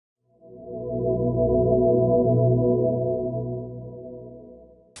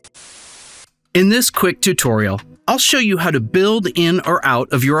In this quick tutorial, I'll show you how to build in or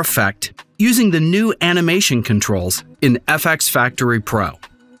out of your effect using the new animation controls in FxFactory Pro.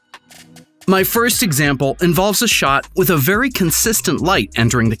 My first example involves a shot with a very consistent light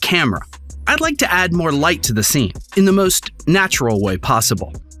entering the camera. I'd like to add more light to the scene in the most natural way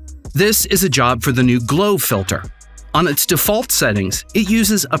possible. This is a job for the new glow filter. On its default settings, it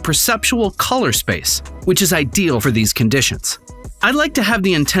uses a perceptual color space, which is ideal for these conditions. I'd like to have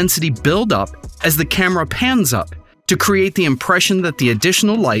the intensity build up as the camera pans up to create the impression that the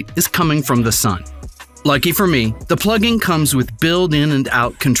additional light is coming from the sun. Lucky for me, the plugin comes with build in and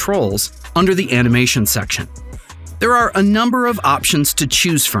out controls under the animation section. There are a number of options to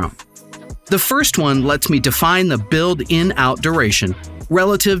choose from. The first one lets me define the build in-out duration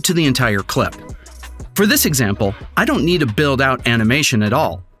relative to the entire clip. For this example, I don't need a build-out animation at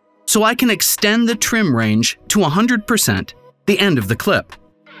all, so I can extend the trim range to 100%, the end of the clip.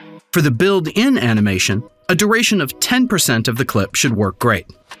 For the build-in animation, a duration of 10% of the clip should work great.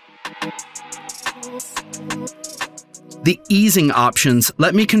 The easing options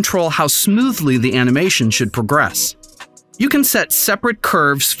let me control how smoothly the animation should progress. You can set separate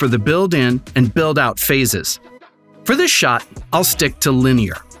curves for the build-in and build-out phases. For this shot, I'll stick to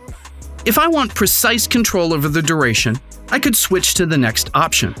linear. If I want precise control over the duration, I could switch to the next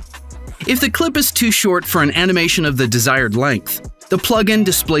option. If the clip is too short for an animation of the desired length, the plugin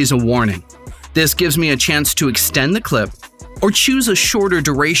displays a warning. This gives me a chance to extend the clip or choose a shorter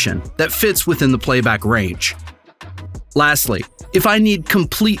duration that fits within the playback range. Lastly, if I need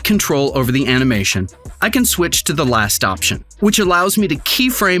complete control over the animation, I can switch to the last option, which allows me to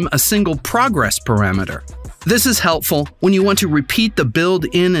keyframe a single progress parameter. This is helpful when you want to repeat the build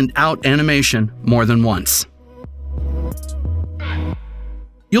in and out animation more than once.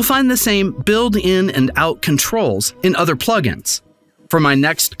 You'll find the same build in and out controls in other plugins. For my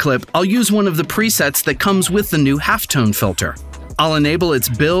next clip, I'll use one of the presets that comes with the new halftone filter. I'll enable its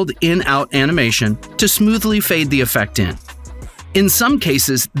build in-out animation to smoothly fade the effect in. In some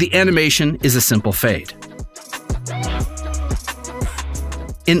cases, the animation is a simple fade.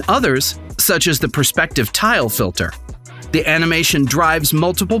 In others, such as the perspective tile filter, the animation drives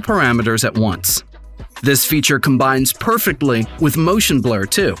multiple parameters at once. This feature combines perfectly with motion blur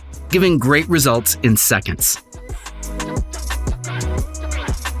too, giving great results in seconds.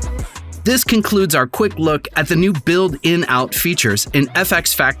 This concludes our quick look at the new build in-out features in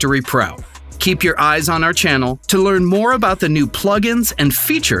FxFactory Pro. Keep your eyes on our channel to learn more about the new plugins and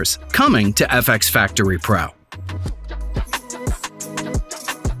features coming to FxFactory Pro.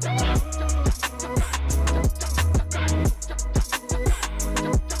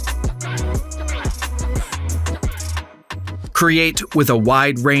 Create with a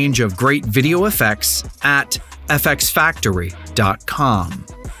wide range of great video effects at FxFactory.com.